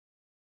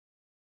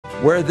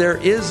Where there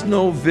is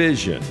no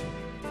vision,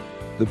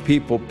 the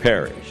people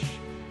perish.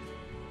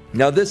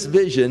 Now this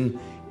vision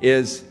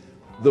is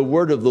the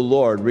word of the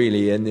Lord,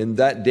 really. And in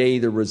that day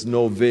there was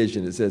no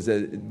vision. It says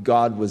that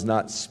God was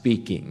not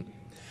speaking.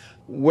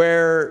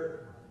 Where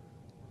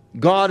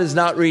God is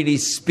not really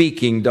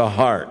speaking to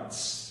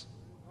hearts,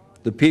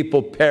 the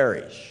people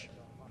perish.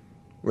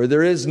 Where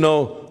there is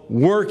no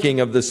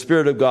working of the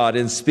Spirit of God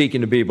in speaking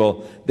to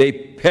people, they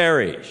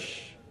perish.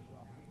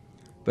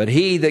 But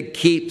he that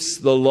keeps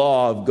the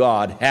law of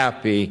God,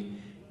 happy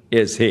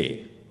is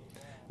he.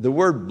 The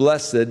word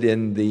blessed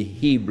in the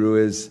Hebrew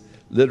is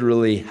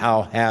literally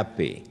how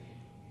happy.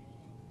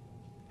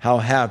 How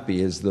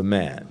happy is the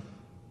man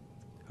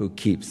who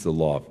keeps the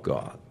law of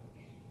God.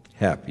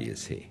 Happy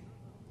is he.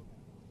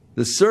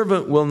 The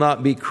servant will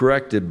not be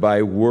corrected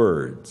by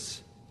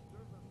words,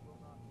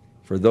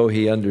 for though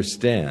he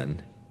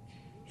understand,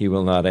 he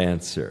will not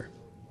answer.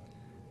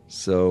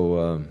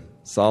 So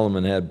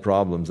Solomon had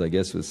problems, I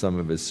guess, with some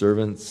of his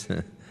servants.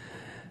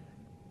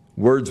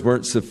 Words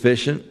weren't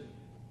sufficient.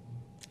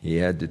 He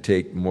had to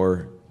take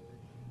more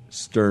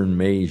stern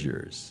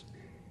measures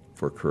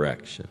for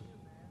correction.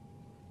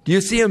 Do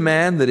you see a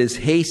man that is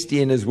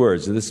hasty in his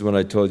words? And this is what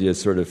I told you, it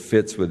sort of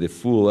fits with the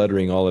fool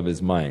uttering all of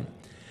his mind.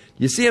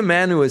 You see a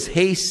man who is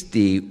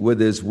hasty with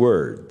his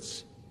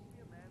words.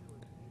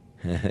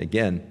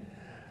 Again,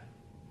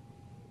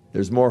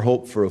 there's more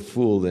hope for a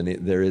fool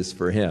than there is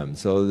for him.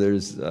 So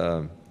there's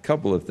a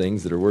couple of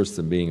things that are worse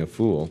than being a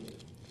fool.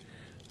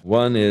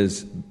 One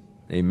is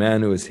a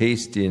man who is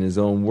hasty in his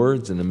own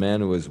words, and a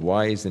man who is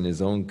wise in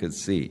his own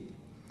conceit.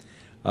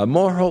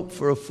 More hope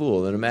for a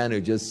fool than a man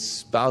who just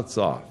spouts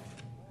off,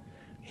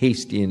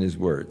 hasty in his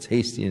words,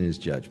 hasty in his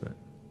judgment.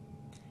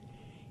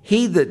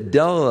 He that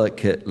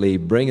delicately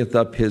bringeth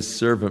up his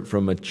servant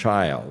from a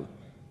child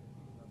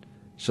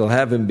shall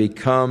have him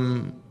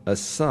become a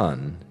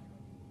son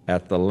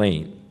at the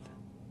length.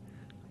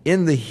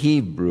 In the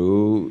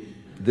Hebrew,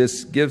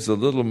 this gives a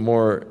little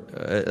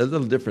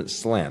different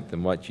slant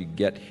than what you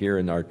get here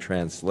in our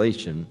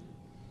translation.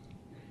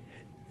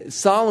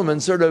 Solomon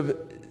sort of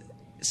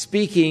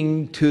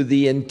speaking to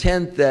the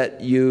intent that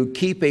you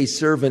keep a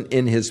servant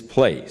in his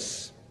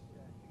place.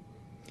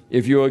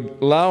 If you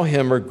allow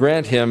him or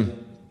grant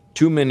him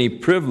too many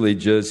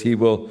privileges, he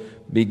will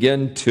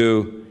begin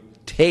to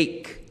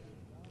take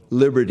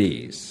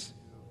liberties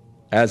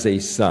as a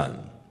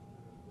son.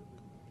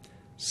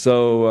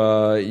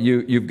 So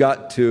you've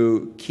got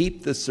to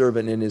keep the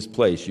servant in his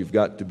place. You've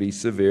got to be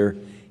severe,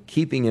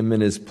 keeping him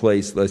in his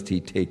place lest he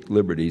take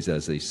liberties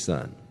as a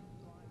son.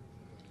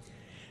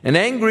 An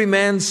angry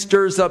man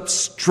stirs up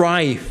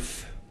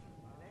strife,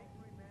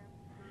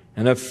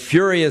 and a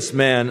furious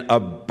man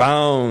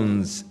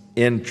abounds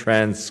in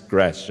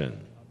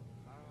transgression.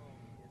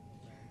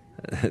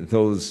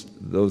 Those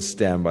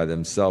stand by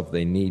themselves.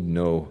 They need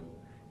no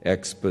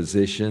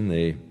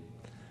exposition.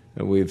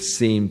 We've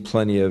seen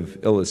plenty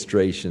of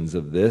illustrations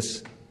of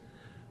this,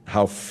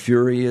 how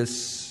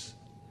furious,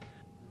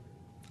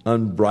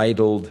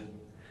 unbridled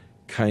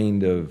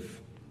kind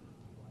of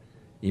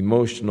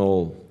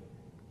emotional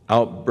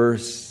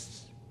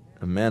outbursts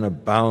a man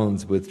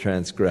abounds with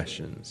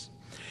transgressions.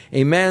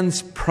 A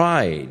man's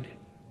pride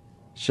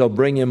shall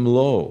bring him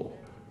low,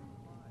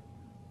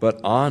 but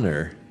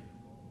honor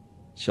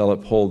shall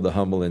uphold the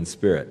humble in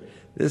spirit.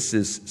 This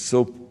is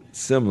so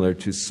similar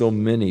to so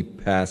many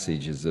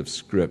passages of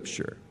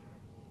Scripture.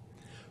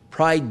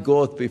 Pride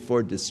goeth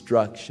before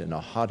destruction, a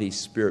haughty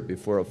spirit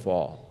before a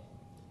fall.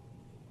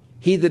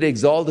 He that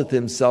exalteth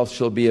himself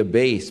shall be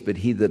abased, but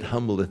he that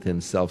humbleth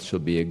himself shall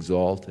be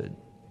exalted.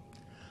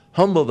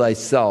 Humble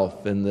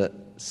thyself in the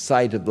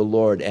sight of the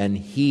Lord, and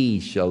he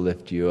shall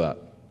lift you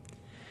up.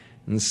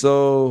 And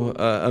so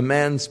a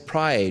man's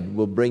pride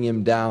will bring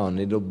him down.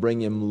 It'll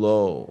bring him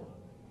low.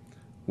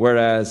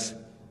 Whereas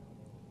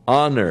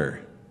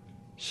honor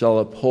shall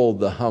uphold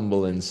the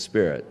humble in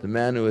spirit. The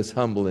man who is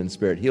humble in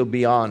spirit, he'll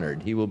be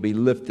honored. He will be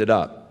lifted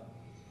up.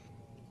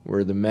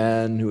 Where the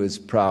man who is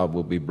proud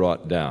will be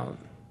brought down.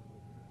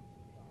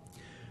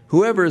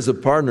 Whoever is a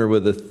partner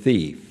with a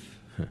thief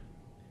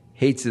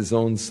hates his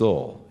own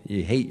soul.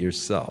 You hate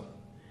yourself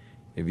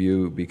if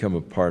you become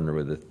a partner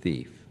with a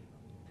thief.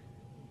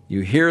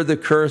 You hear the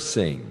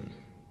cursing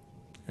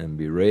and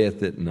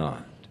bewrayeth it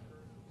not.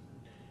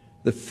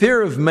 The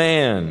fear of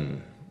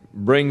man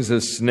brings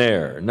a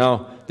snare.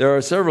 Now, there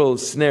are several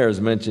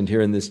snares mentioned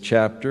here in this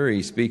chapter.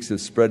 He speaks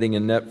of spreading a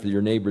net for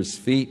your neighbor's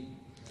feet.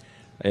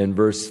 In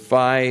verse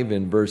 5,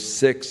 in verse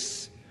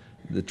 6,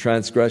 the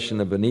transgression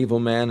of an evil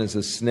man is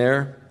a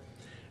snare.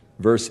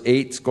 Verse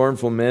 8,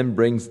 scornful men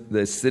brings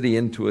the city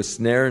into a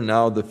snare.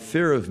 Now the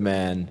fear of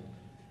man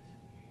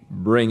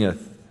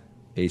bringeth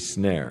a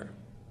snare.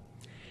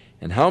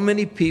 And how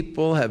many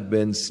people have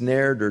been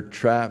snared or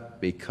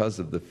trapped because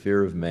of the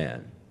fear of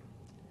man?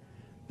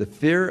 The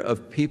fear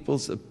of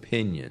people's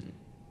opinion.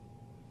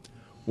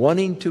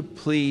 Wanting to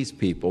please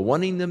people,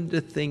 wanting them to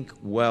think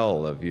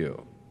well of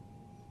you.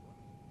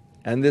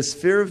 And this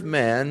fear of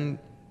man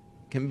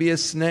can be a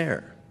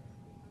snare.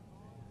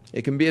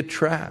 It can be a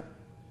trap.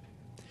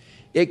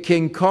 It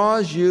can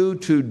cause you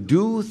to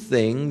do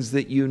things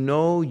that you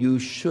know you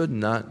should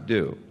not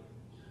do.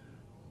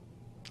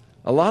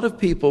 A lot of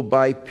people,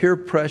 by peer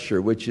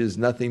pressure, which is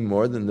nothing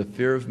more than the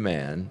fear of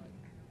man,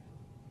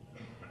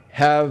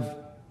 have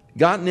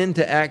gotten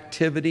into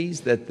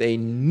activities that they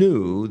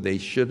knew they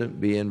shouldn't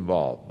be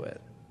involved with.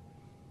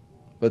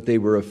 But they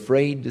were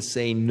afraid to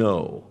say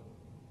no.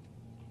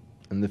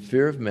 And the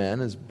fear of man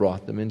has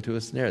brought them into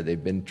a snare.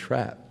 They've been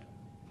trapped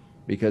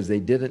because they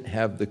didn't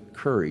have the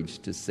courage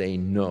to say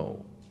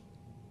no.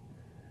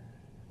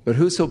 But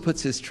whoso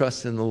puts his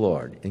trust in the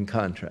Lord, in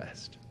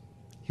contrast,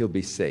 he'll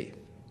be safe.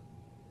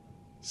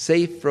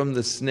 Safe from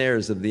the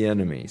snares of the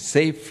enemy,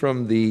 safe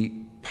from the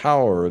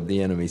power of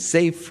the enemy,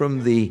 safe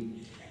from the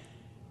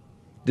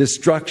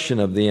destruction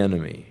of the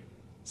enemy,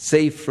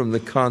 safe from the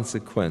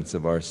consequence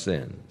of our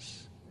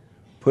sins,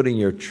 putting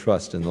your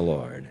trust in the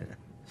Lord.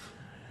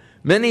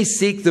 Many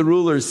seek the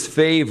ruler's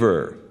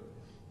favor,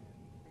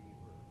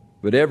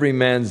 but every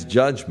man's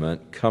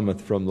judgment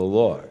cometh from the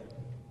Lord.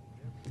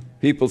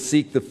 People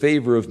seek the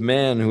favor of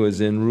man who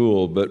is in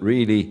rule, but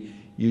really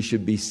you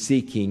should be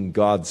seeking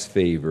God's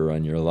favor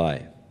on your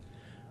life,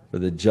 for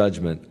the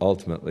judgment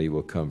ultimately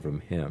will come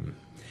from him.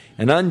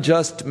 An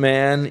unjust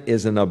man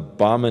is an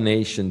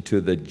abomination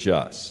to the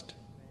just.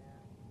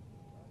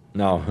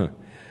 Now,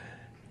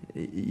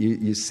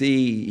 you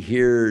see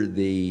here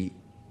the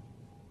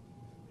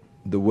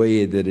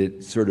way that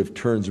it sort of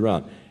turns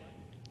around.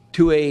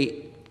 To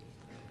a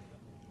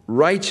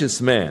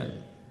righteous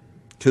man,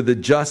 to the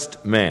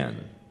just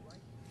man,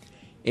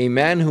 a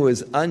man who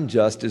is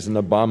unjust is an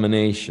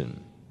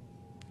abomination.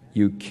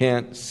 You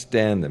can't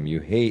stand them. You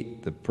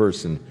hate the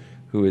person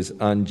who is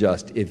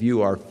unjust. If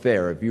you are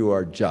fair, if you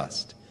are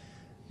just,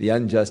 the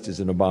unjust is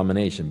an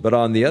abomination. But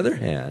on the other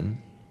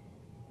hand,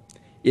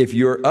 if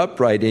you're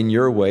upright in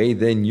your way,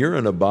 then you're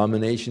an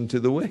abomination to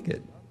the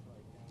wicked.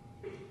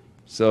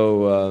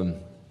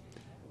 So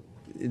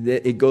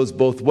it goes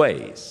both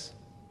ways.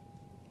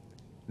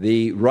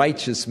 The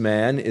righteous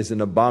man is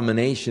an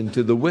abomination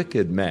to the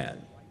wicked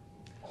man,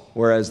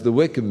 whereas the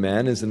wicked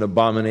man is an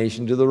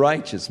abomination to the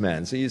righteous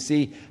man. So you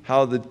see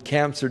how the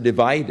camps are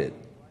divided.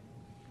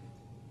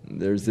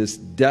 There's this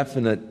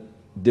definite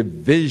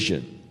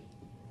division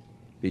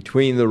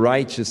between the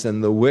righteous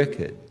and the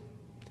wicked.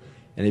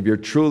 And if you're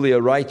truly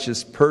a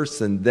righteous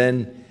person,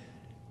 then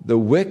the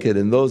wicked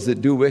and those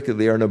that do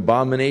wickedly are an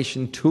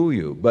abomination to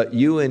you. But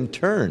you in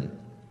turn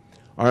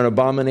are an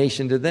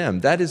abomination to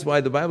them. That is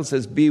why the Bible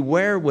says,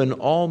 beware when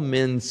all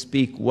men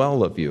speak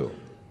well of you.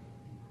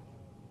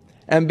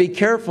 And be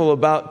careful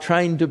about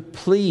trying to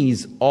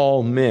please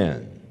all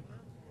men.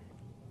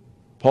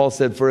 Paul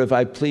said, for if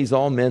I please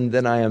all men,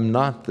 then I am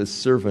not the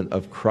servant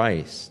of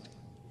Christ.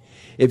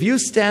 If you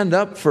stand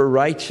up for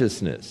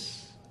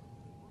righteousness,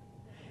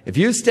 if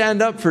you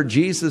stand up for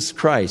Jesus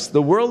Christ,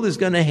 the world is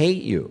going to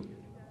hate you.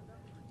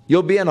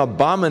 You'll be an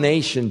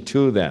abomination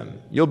to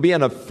them. You'll be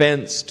an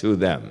offense to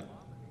them.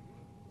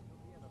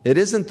 It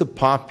isn't the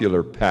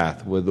popular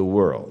path with the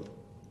world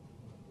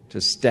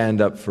to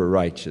stand up for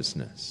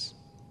righteousness.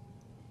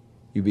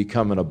 You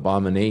become an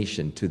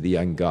abomination to the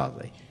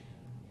ungodly.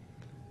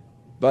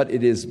 But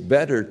it is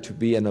better to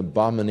be an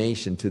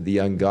abomination to the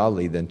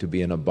ungodly than to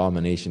be an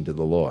abomination to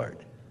the Lord.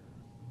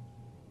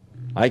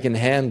 I can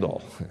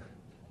handle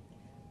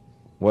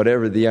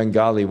whatever the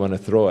ungodly want to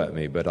throw at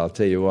me, but I'll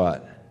tell you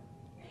what,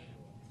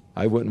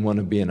 I wouldn't want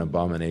to be an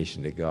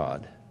abomination to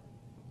God.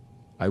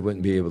 I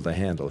wouldn't be able to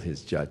handle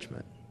his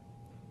judgment.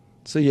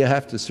 So you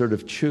have to sort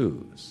of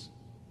choose.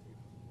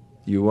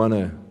 You want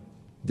to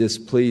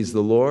displease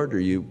the Lord, or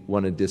you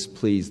want to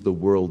displease the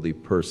worldly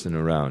person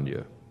around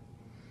you?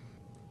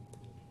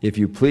 If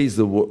you please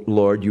the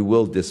Lord, you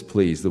will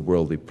displease the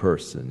worldly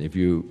person. If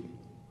you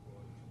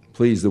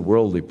please the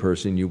worldly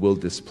person, you will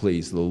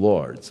displease the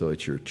Lord. So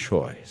it's your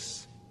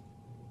choice.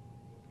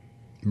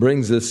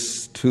 Brings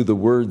us to the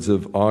words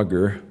of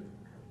Agur.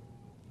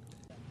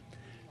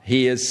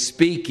 He is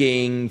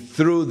speaking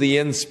through the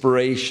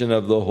inspiration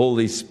of the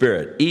Holy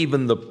Spirit,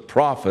 even the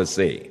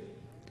prophecy.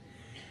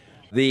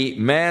 The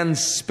man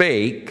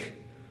spake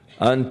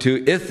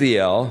unto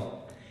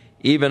Ithiel,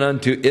 even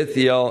unto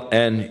Ithiel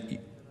and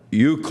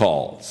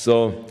Ucal.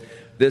 So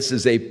this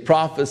is a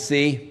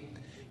prophecy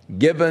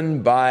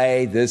given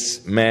by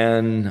this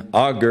man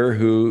Agur,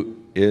 who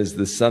is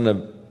the son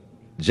of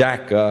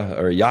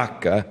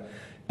Jakka,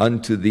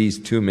 unto these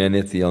two men,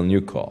 Ithiel and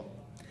Ucal.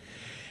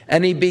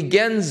 And he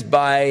begins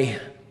by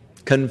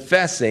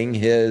confessing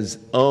his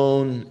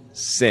own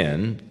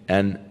sin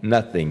and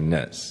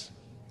nothingness.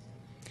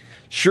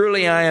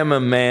 Surely I am a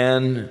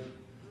man,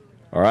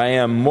 or I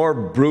am more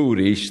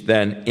brutish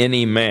than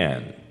any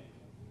man.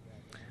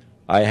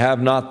 I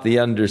have not the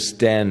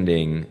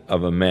understanding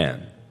of a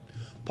man.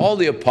 Paul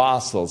the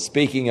Apostle,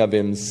 speaking of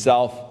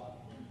himself,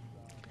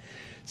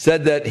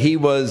 said that he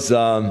was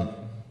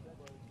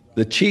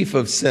the chief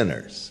of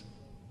sinners.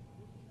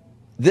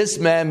 This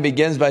man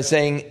begins by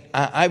saying,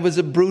 I was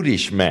a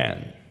brutish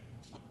man,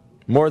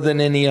 more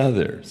than any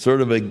other. Sort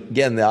of,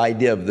 again, the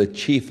idea of the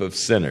chief of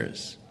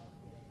sinners.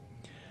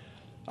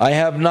 I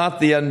have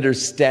not the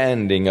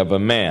understanding of a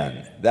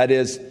man. That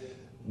is,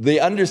 the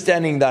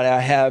understanding that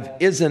I have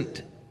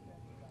isn't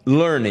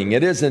learning,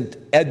 it isn't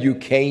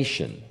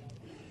education.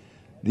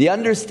 The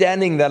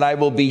understanding that I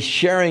will be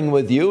sharing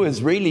with you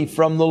is really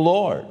from the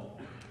Lord.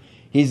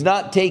 He's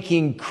not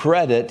taking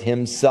credit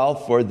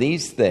himself for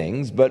these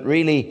things, but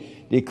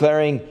really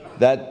declaring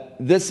that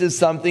this is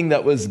something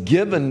that was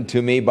given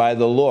to me by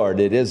the Lord.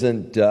 It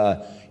isn't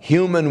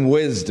human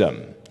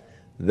wisdom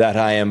that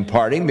I am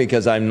imparting,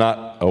 because I'm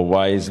not a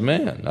wise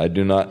man. I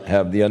do not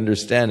have the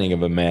understanding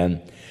of a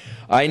man.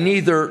 I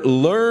neither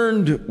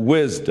learned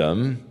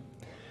wisdom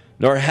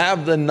nor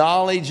have the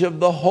knowledge of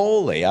the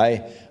holy.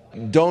 I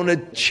don't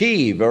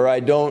achieve, or I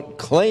don't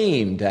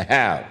claim to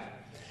have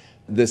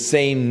the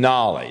same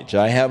knowledge.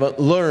 I haven't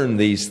learned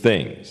these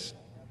things.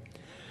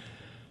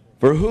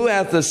 For who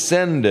hath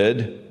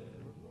ascended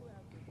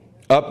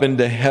up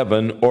into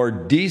heaven, or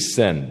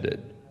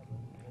descended?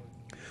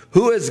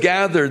 Who has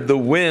gathered the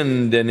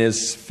wind in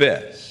his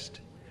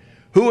fist?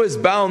 Who has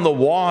bound the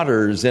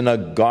waters in a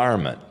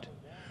garment?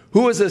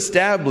 Who has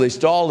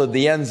established all of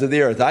the ends of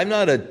the earth? I've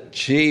not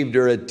achieved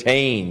or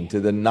attained to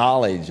the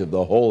knowledge of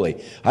the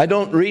holy. I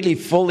don't really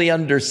fully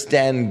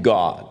understand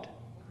God.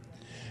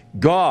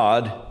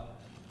 God,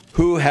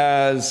 who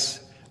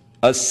has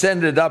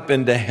ascended up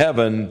into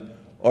heaven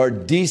or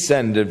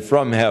descended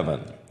from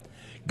heaven.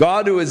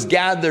 God, who has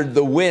gathered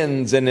the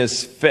winds in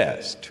his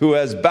fist, who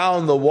has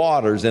bound the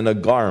waters in a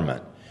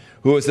garment,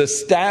 who has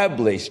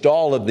established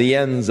all of the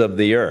ends of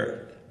the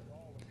earth.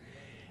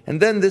 And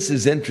then this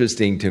is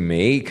interesting to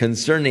me.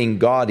 Concerning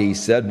God, he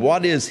said,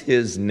 what is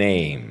his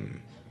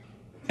name?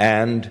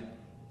 And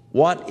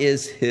what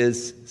is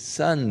his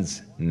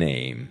son's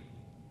name?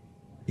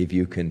 If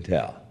you can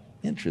tell.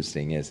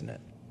 Interesting, isn't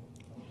it?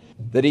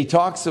 That he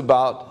talks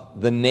about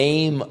the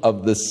name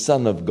of the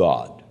Son of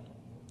God.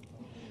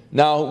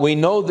 Now, we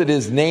know that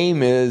his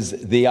name is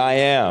the I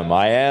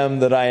am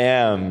that I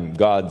am,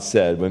 God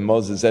said. When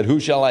Moses said, who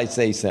shall I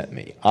say sent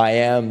me? I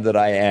am that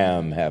I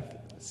am have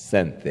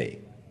sent thee.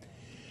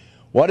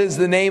 What is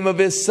the name of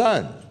his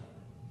Son?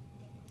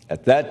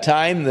 At that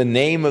time, the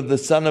name of the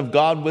Son of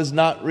God was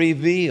not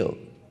revealed.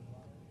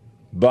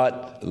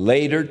 But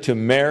later to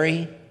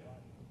Mary,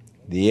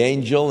 the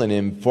angel, in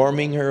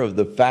informing her of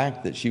the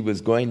fact that she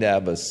was going to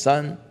have a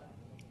son,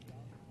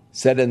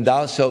 said, and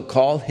thou shalt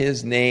call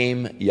his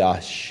name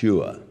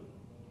Yeshua.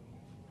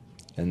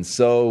 And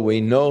so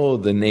we know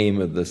the name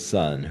of the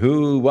Son.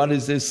 What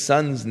is his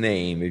Son's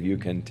name, if you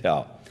can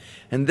tell?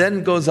 And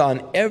then goes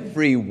on,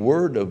 every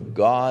word of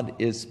God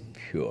is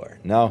pure.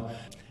 Now,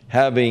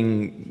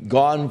 having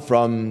gone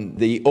from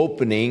the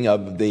opening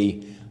of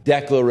the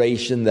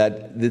declaration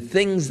that the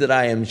things that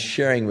I am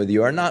sharing with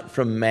you are not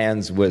from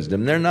man's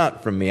wisdom, they're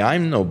not from me,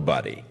 I'm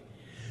nobody.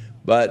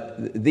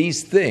 But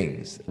these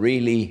things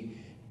really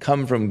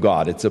come from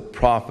God. It's a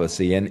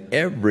prophecy, and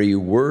every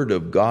word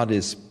of God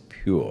is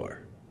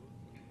pure.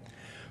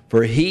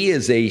 For he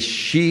is a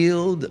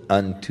shield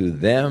unto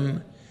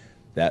them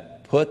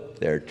that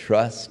put their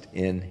trust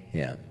in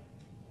him.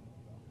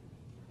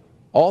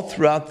 All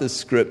throughout the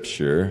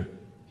Scripture,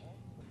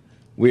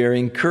 we are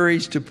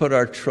encouraged to put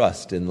our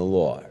trust in the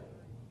Lord.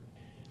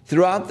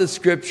 Throughout the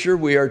Scripture,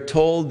 we are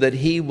told that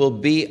he will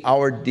be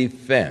our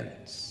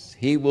defense.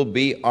 He will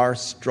be our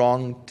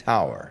strong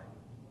tower.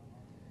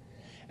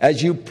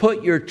 As you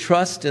put your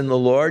trust in the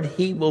Lord,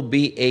 he will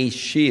be a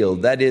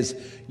shield. That is,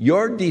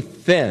 your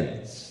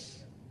defense.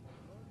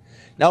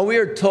 Now, we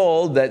are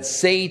told that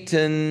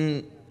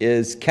Satan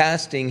is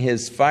casting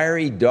his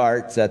fiery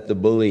darts at the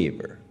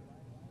believer.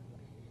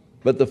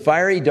 But the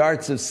fiery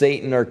darts of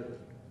Satan are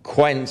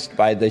quenched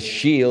by the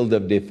shield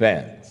of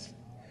defense.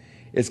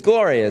 It's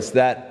glorious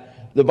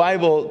that the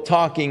Bible,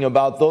 talking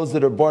about those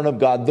that are born of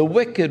God, the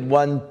wicked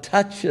one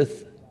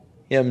toucheth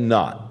him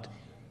not,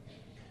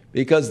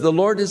 because the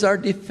Lord is our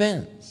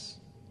defense.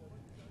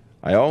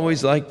 I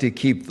always like to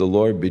keep the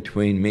Lord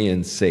between me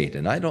and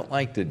Satan. I don't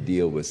like to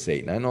deal with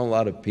Satan. I know a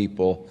lot of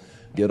people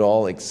get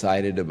all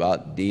excited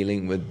about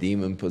dealing with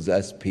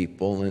demon-possessed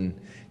people and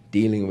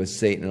dealing with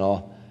Satan and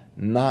all.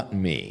 Not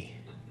me.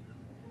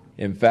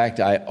 In fact,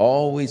 I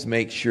always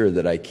make sure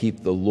that I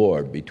keep the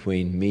Lord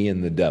between me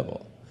and the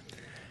devil.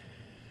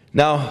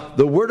 Now,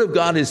 the Word of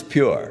God is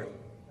pure.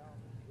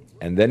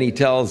 And then he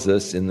tells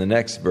us in the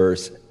next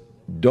verse,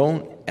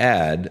 don't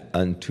add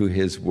unto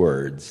his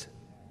words,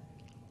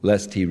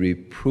 lest he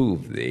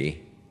reprove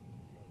thee,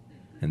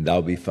 and thou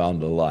be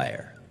found a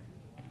liar.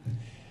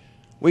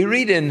 We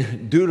read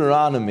in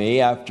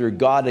Deuteronomy, after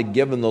God had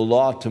given the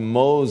law to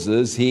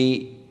Moses,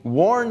 he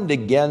warned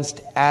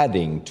against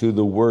adding to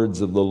the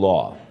words of the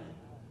law.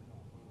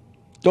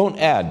 Don't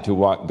add to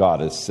what God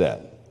has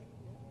said.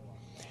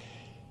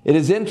 It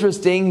is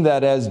interesting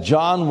that as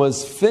John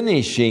was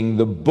finishing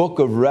the book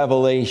of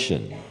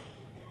Revelation,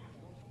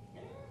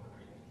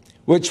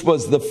 which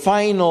was the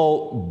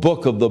final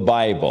book of the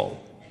Bible,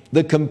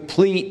 the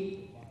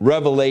complete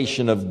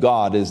revelation of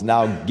God is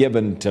now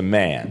given to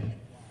man.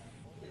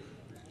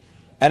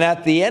 And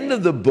at the end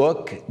of the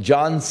book,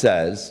 John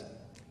says,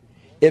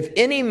 if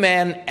any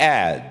man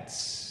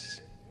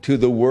adds to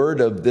the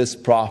word of this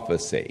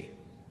prophecy,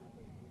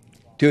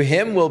 to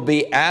him will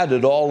be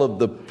added all of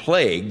the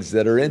plagues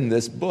that are in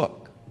this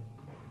book.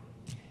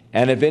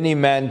 And if any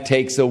man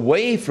takes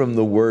away from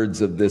the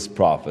words of this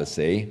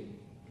prophecy,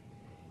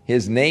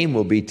 his name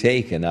will be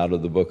taken out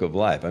of the book of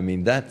life. I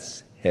mean,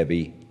 that's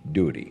heavy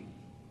duty.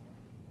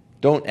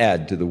 Don't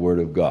add to the word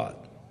of God.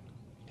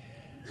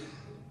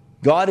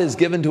 God has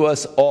given to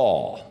us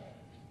all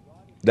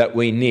that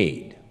we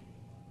need.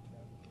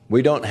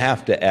 We don't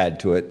have to add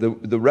to it.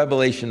 The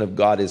revelation of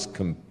God is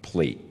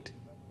complete.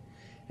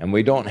 And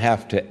we don't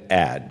have to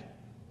add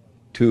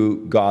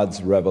to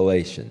God's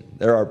revelation.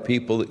 There are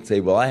people that say,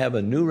 well, I have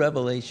a new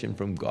revelation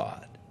from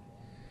God.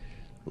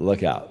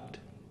 Look out.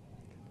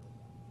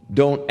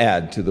 Don't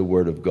add to the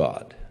Word of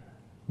God.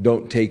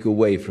 Don't take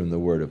away from the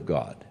Word of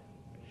God.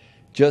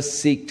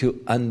 Just seek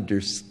to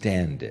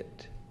understand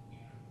it.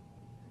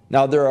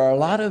 Now, there are a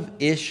lot of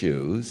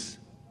issues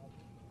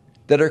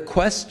that are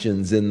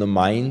questions in the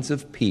minds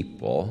of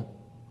people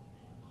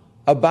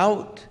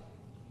about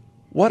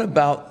what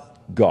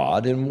about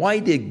God and why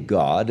did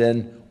God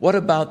and what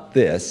about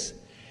this?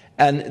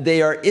 And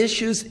they are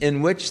issues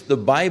in which the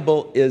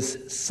Bible is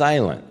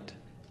silent.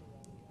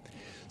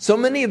 So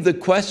many of the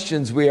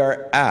questions we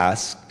are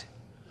asked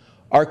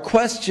are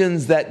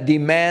questions that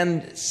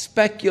demand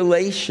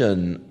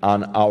speculation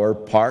on our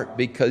part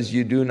because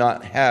you do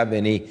not have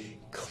any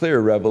clear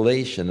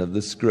revelation of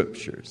the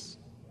Scriptures.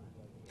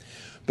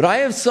 But I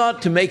have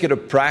sought to make it a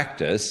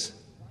practice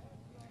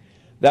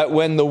that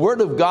when the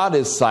Word of God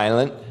is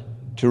silent,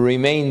 to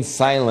remain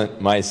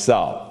silent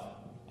myself.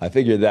 I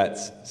figure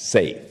that's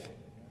safe.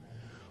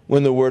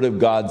 When the Word of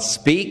God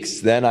speaks,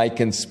 then I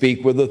can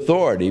speak with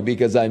authority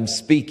because I'm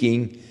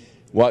speaking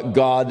what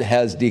God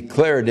has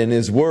declared in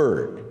His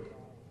Word.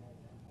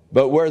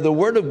 But where the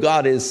Word of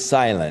God is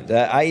silent,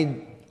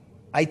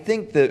 I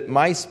think that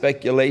my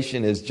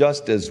speculation is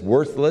just as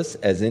worthless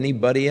as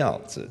anybody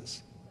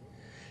else's.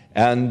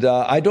 And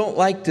I don't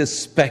like to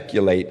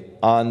speculate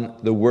on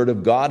the Word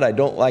of God. I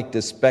don't like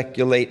to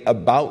speculate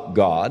about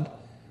God.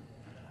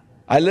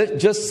 I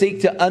just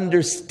seek to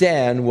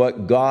understand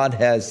what God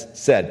has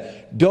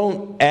said.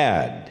 Don't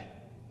add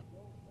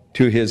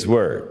to His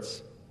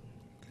words,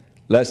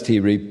 lest He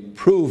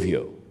reprove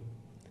you,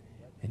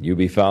 and you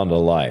be found a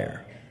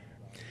liar.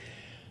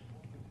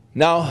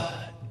 Now,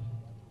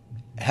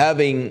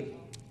 having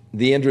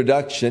the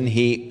introduction,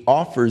 he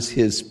offers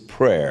his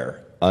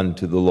prayer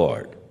unto the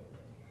Lord.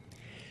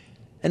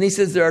 And he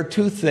says, there are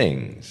two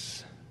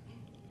things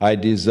I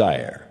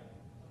desire.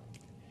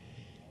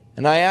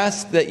 And I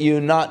ask that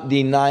you not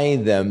deny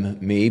them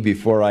me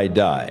before I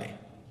die.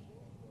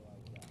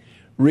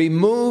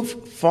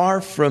 Remove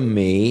far from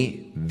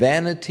me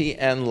vanity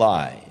and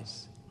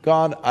lies.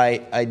 God,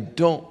 I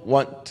don't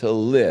want to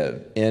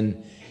live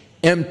in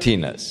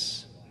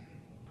emptiness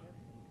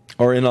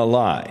or in a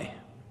lie.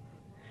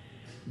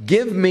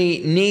 Give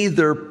me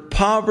neither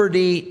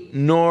poverty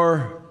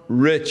nor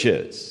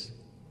riches,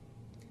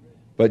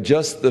 but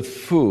just the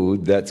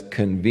food that's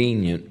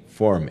convenient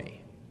for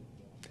me.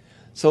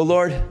 So,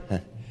 Lord,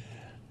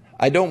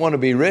 I don't want to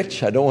be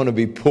rich. I don't want to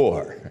be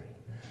poor.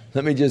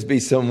 Let me just be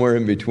somewhere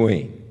in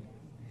between.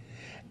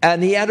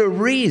 And he had a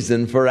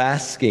reason for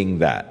asking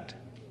that.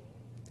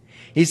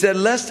 He said,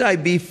 lest I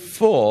be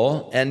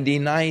full and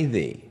deny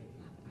thee.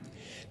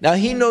 Now,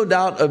 he no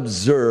doubt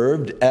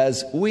observed,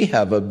 as we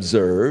have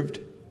observed,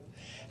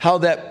 how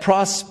that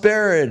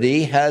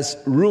prosperity has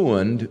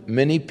ruined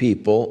many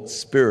people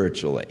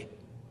spiritually.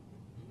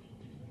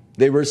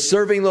 They were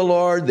serving the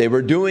Lord. They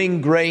were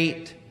doing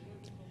great.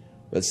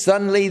 But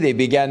suddenly they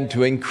began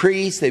to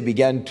increase, they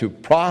began to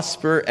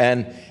prosper,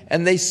 and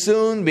they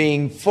soon,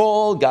 being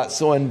full, got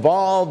so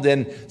involved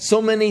in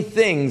so many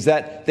things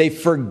that they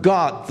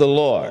forgot the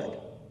Lord.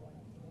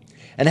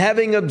 And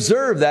having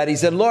observed that, he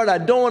said, Lord, I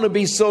don't want to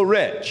be so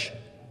rich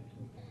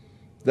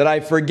that I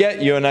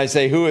forget you and I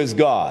say, who is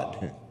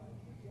God?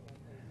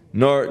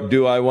 Nor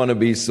do I want to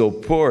be so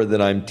poor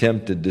that I'm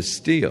tempted to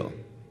steal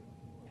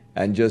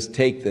and just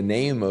take the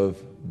name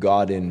of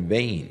God in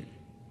vain.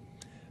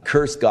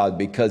 Curse God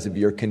because of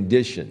your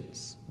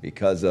conditions,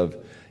 because of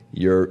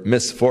your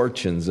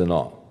misfortunes and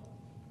all.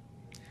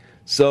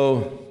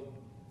 So,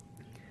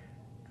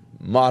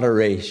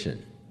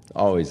 moderation,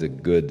 always a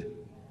good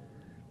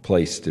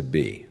place to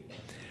be.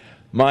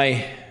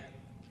 My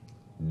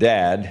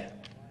dad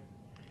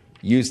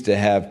used to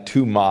have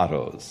two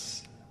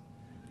mottos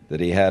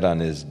that he had on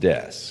his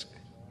desk.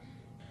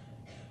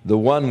 The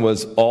one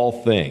was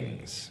all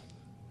things.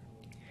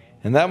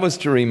 And that was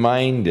to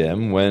remind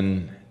him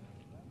when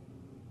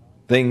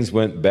things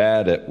went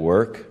bad at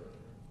work,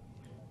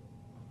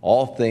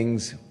 all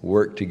things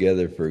work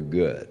together for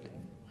good.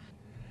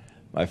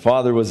 My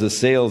father was a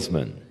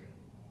salesman,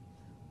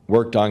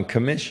 worked on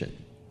commission.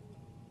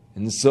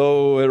 And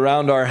so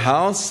around our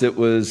house, it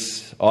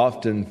was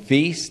often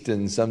feast,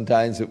 and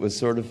sometimes it was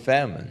sort of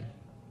famine.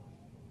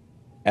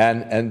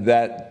 And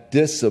that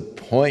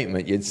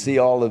disappointment, you'd see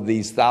all of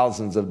these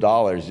thousands of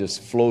dollars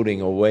just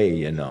floating away,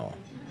 you know.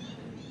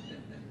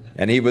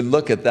 And he would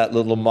look at that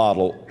little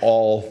model,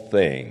 all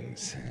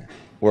things.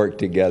 work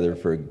together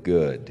for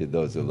good to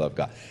those who love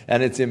God.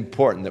 And it's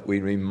important that we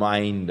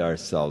remind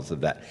ourselves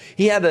of that.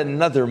 He had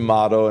another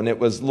motto, and it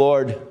was,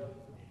 Lord,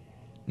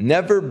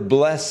 never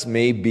bless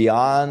me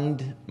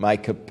beyond my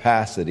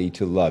capacity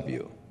to love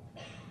you.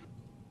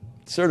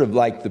 Sort of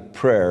like the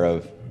prayer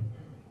of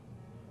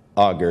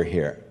Agur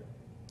here.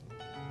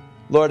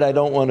 Lord, I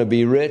don't want to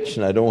be rich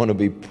and I don't want to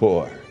be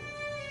poor.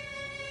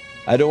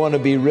 I don't want to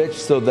be rich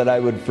so that I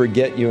would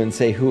forget you and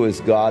say, who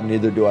is God?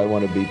 Neither do I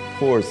want to be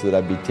poor so that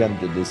I'd be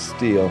tempted to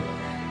steal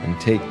and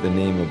take the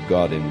name of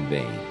God in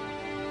vain.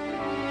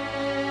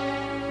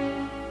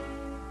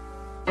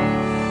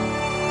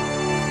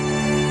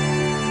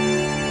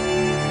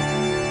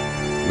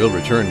 We'll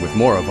return with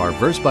more of our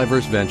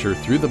verse-by-verse venture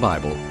through the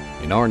Bible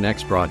in our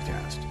next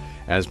broadcast,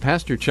 as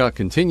Pastor Chuck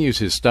continues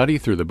his study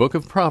through the book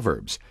of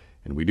Proverbs,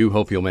 and we do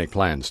hope you'll make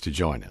plans to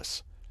join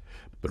us.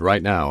 But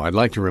right now, I'd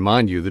like to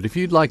remind you that if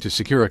you'd like to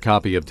secure a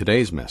copy of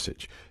today's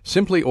message,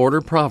 simply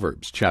order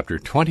Proverbs chapter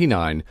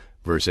 29,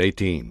 verse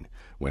 18,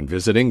 when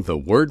visiting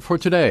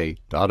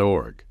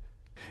thewordfortoday.org.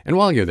 And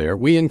while you're there,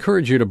 we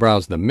encourage you to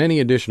browse the many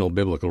additional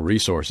biblical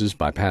resources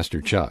by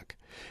Pastor Chuck.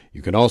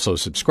 You can also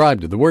subscribe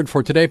to the Word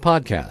for Today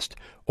podcast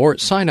or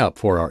sign up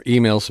for our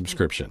email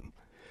subscription.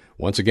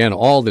 Once again,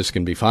 all this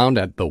can be found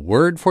at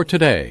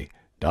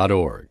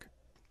thewordfortoday.org.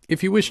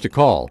 If you wish to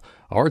call,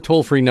 our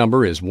toll-free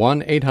number is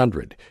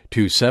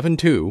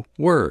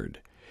 1-800-272-WORD,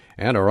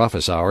 and our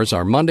office hours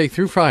are Monday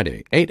through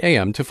Friday, 8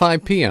 a.m. to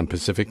 5 p.m.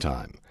 Pacific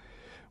Time.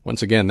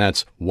 Once again,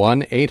 that's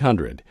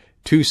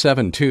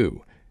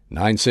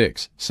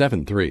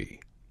 1-800-272-9673.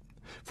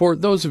 For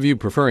those of you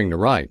preferring to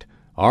write,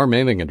 our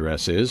mailing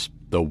address is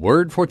The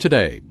Word for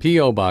Today,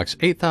 P.O. Box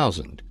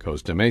 8000,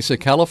 Costa Mesa,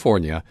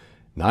 California,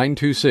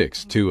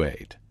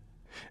 92628.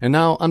 And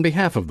now, on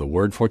behalf of The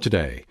Word for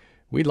Today,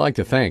 we'd like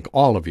to thank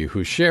all of you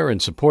who share in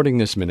supporting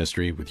this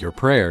ministry with your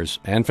prayers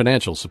and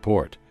financial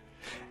support.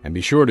 And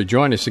be sure to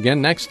join us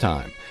again next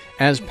time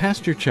as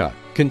Pastor Chuck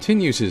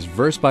continues his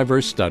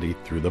verse-by-verse study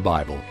through the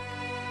Bible.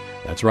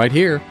 That's right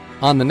here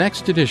on the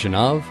next edition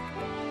of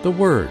The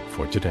Word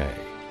for Today.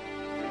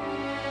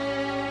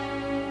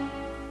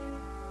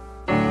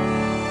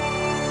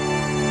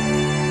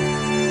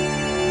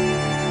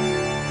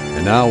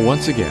 And now,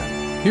 once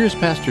again, here's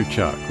Pastor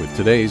Chuck with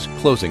today's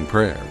closing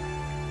prayer.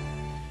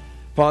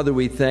 Father,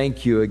 we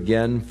thank you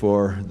again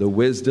for the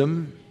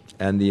wisdom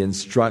and the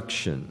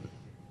instruction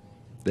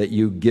that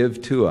you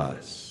give to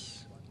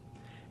us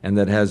and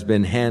that has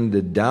been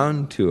handed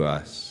down to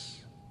us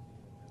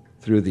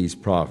through these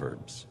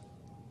Proverbs.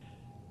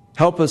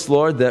 Help us,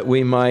 Lord, that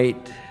we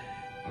might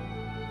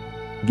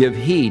give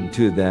heed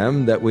to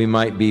them, that we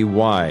might be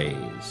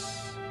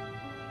wise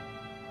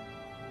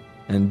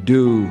and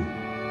do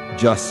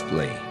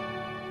justly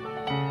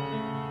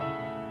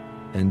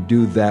and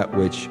do that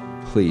which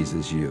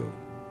pleases you.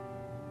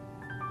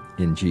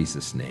 In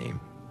Jesus' name,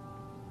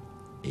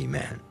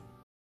 amen.